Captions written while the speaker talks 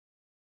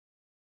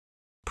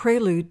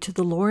Prelude to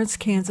the Lawrence,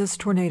 Kansas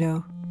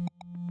tornado.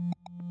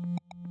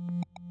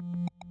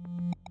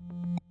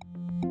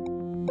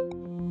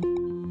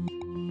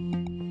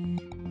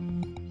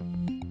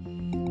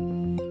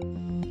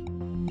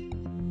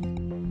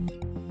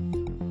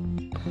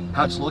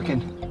 How it's looking.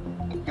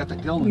 Got the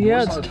hill on the Yeah,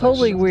 north it's side,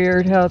 totally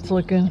weird how it's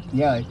looking.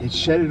 Yeah, it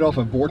shedded off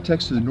a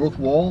vortex to the north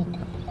wall,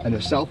 and the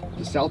south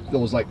there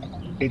was like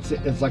it's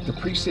like the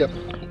precip.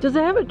 Does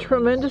it have a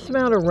tremendous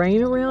amount of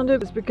rain around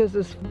it? It's because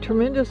this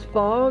tremendous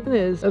fog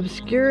is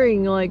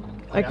obscuring, like,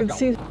 I can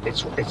see.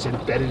 It's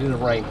embedded in the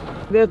rain.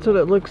 That's what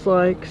it looks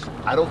like.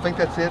 I don't think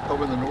that's it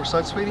over on the north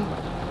side, sweetie.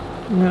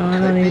 No, I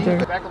don't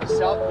either. Back on the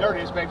south, there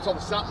it is, babe. It's on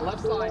the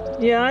left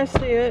side. Yeah, I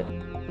see it.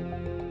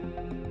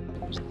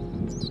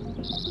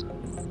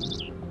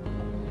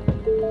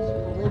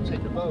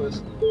 Rotate the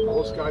bows.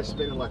 All those guys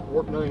spinning like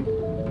warp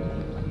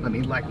 9. I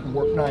mean, like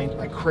warp 9,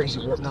 like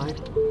crazy warp 9.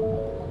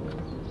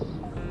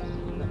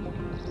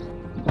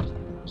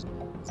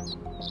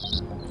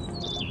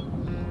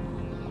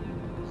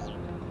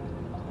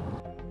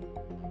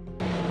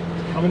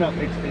 Coming up.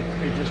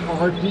 It's just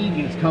hard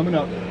deviating. It's coming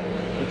up.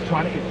 It's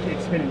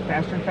spinning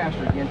faster and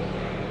faster again.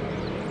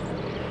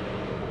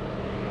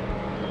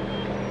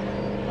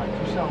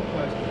 Right to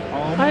southwest.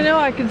 I know,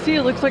 I can see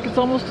it. Looks like it's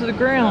almost to the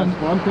ground.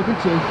 That's what I'm thinking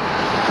too.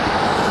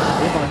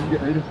 Hold on,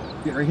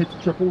 get ready to hit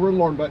the triple red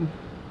alarm button.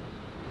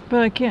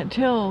 But I can't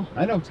tell.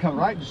 I know it's coming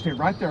right. Just stay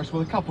right there. That's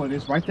where the coupling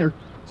is. Right there.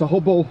 It's a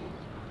whole bowl.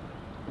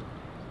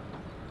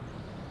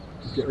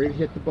 Just get ready to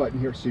hit the button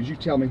here as soon as you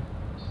tell me.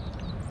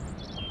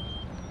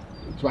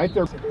 It's right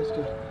there.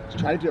 Let's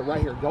try to do it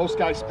right here. Those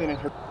guys spinning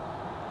here.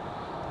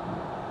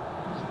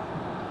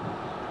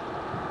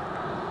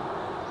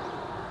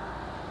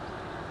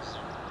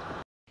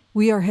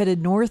 We are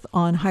headed north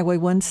on Highway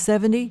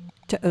 170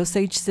 to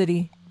Osage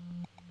City.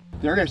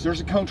 There it is. There's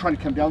a cone trying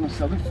to come down the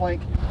southern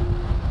flank.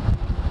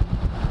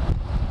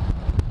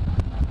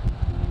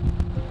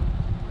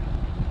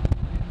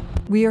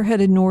 We are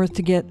headed north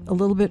to get a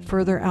little bit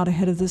further out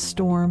ahead of this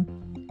storm,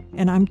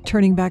 and I'm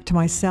turning back to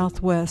my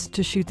southwest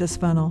to shoot this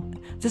funnel.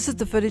 This is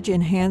the footage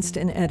enhanced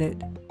and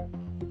edited.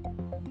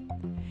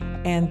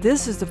 And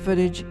this is the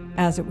footage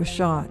as it was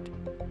shot.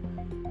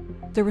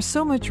 There was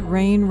so much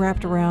rain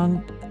wrapped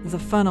around the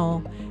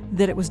funnel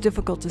that it was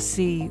difficult to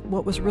see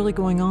what was really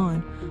going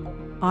on.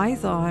 I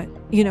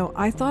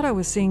thought I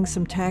was seeing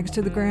some tags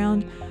to the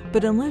ground,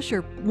 but unless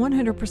you're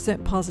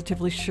 100%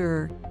 positively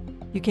sure,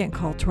 you can't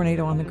call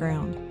tornado on the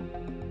ground.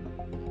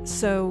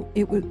 So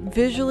it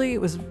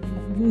was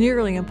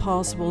nearly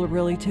impossible to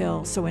really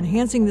tell. So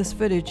enhancing this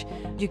footage,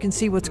 you can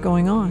see what's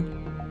going on.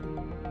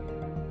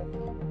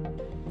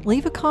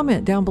 Leave a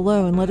comment down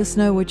below and let us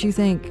know what you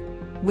think,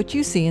 what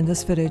you see in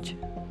this footage.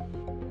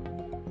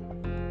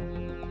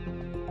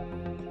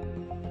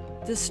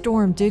 This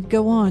storm did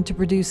go on to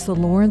produce the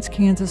Lawrence,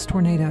 Kansas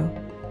tornado.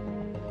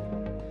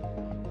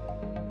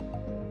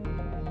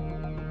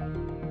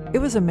 It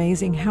was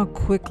amazing how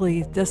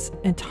quickly this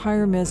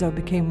entire mezzo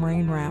became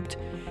rain-wrapped.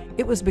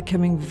 It was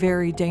becoming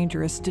very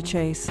dangerous to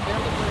chase.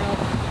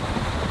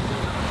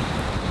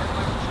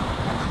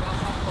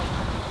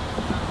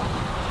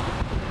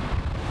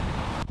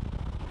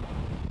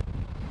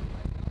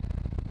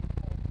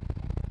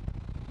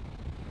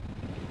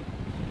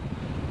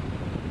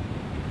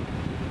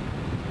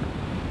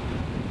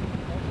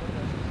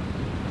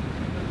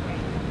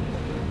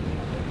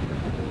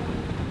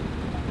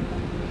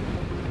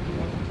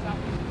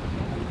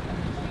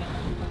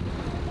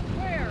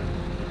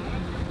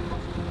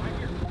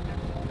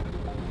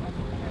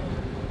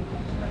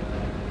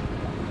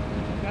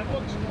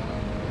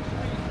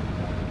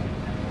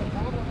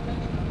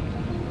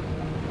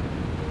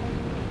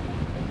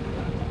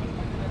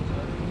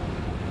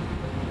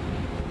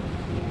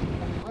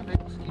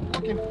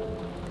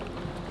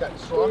 Got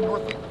strong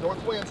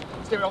north winds.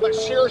 Stay on that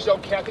shear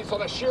zone, Kathy. It's on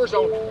that shear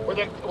zone where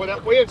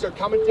that winds are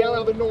coming down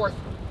out of the north.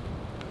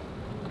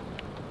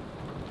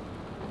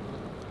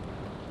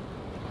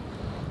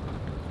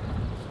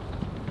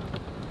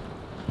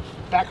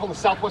 Back on the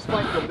southwest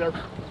flank over there.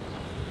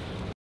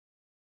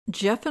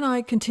 Jeff and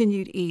I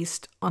continued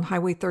east on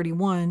Highway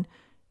 31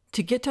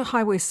 to get to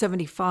Highway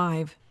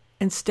 75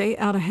 and stay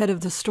out ahead of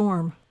the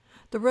storm.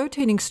 The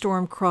rotating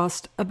storm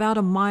crossed about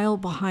a mile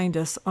behind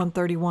us on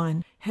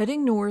 31.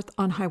 Heading north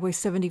on Highway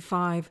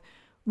 75,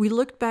 we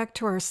looked back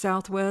to our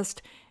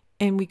southwest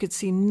and we could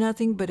see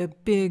nothing but a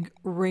big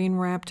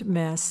rain-wrapped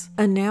mess.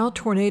 A now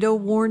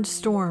tornado-warned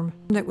storm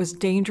that was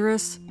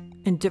dangerous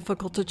and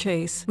difficult to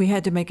chase. We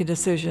had to make a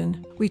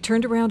decision. We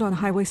turned around on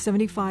Highway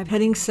 75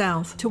 heading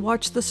south to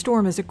watch the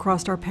storm as it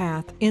crossed our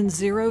path. In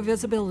zero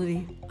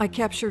visibility, I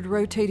captured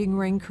rotating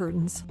rain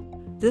curtains.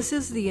 This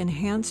is the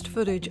enhanced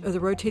footage of the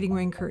rotating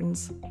rain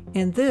curtains,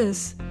 and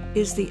this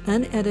is the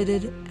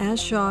unedited,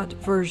 as-shot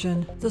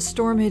version. The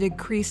storm had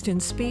increased in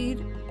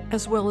speed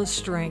as well as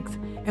strength,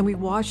 and we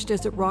watched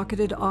as it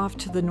rocketed off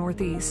to the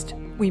northeast.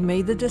 We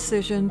made the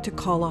decision to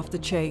call off the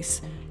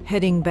chase,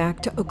 heading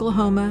back to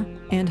Oklahoma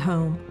and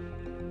home.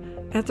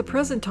 At the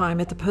present time,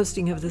 at the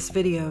posting of this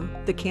video,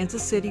 the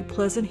Kansas City,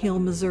 Pleasant Hill,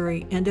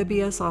 Missouri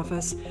NWS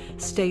office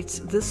states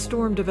this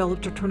storm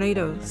developed a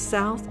tornado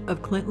south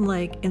of Clinton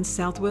Lake in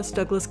southwest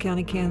Douglas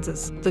County,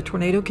 Kansas. The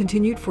tornado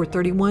continued for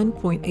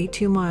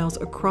 31.82 miles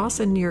across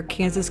and near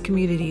Kansas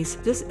communities.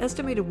 This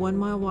estimated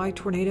 1-mile wide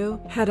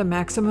tornado had a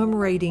maximum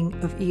rating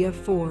of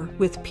EF4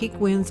 with peak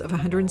winds of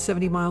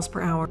 170 miles per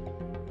hour.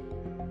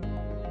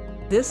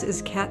 This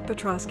is Kat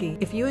Piotrowski.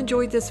 If you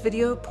enjoyed this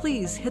video,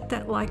 please hit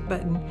that like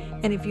button.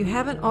 And if you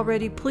haven't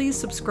already, please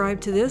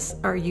subscribe to this,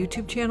 our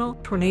YouTube channel,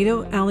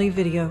 Tornado Alley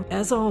Video.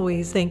 As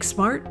always, think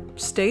smart,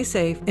 stay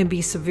safe, and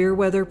be severe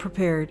weather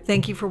prepared.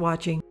 Thank you for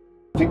watching.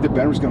 I think the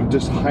boundary's going to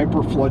just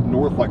hyper flood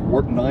north like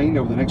warp 9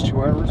 over the next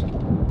 2 hours.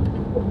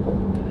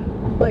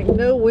 Like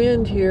no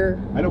wind here.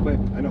 I know,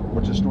 babe. I know.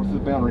 We're just north of the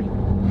boundary.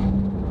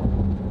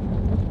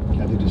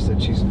 Kathy just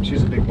said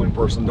she's a big wind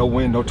person. No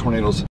wind, no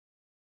tornadoes.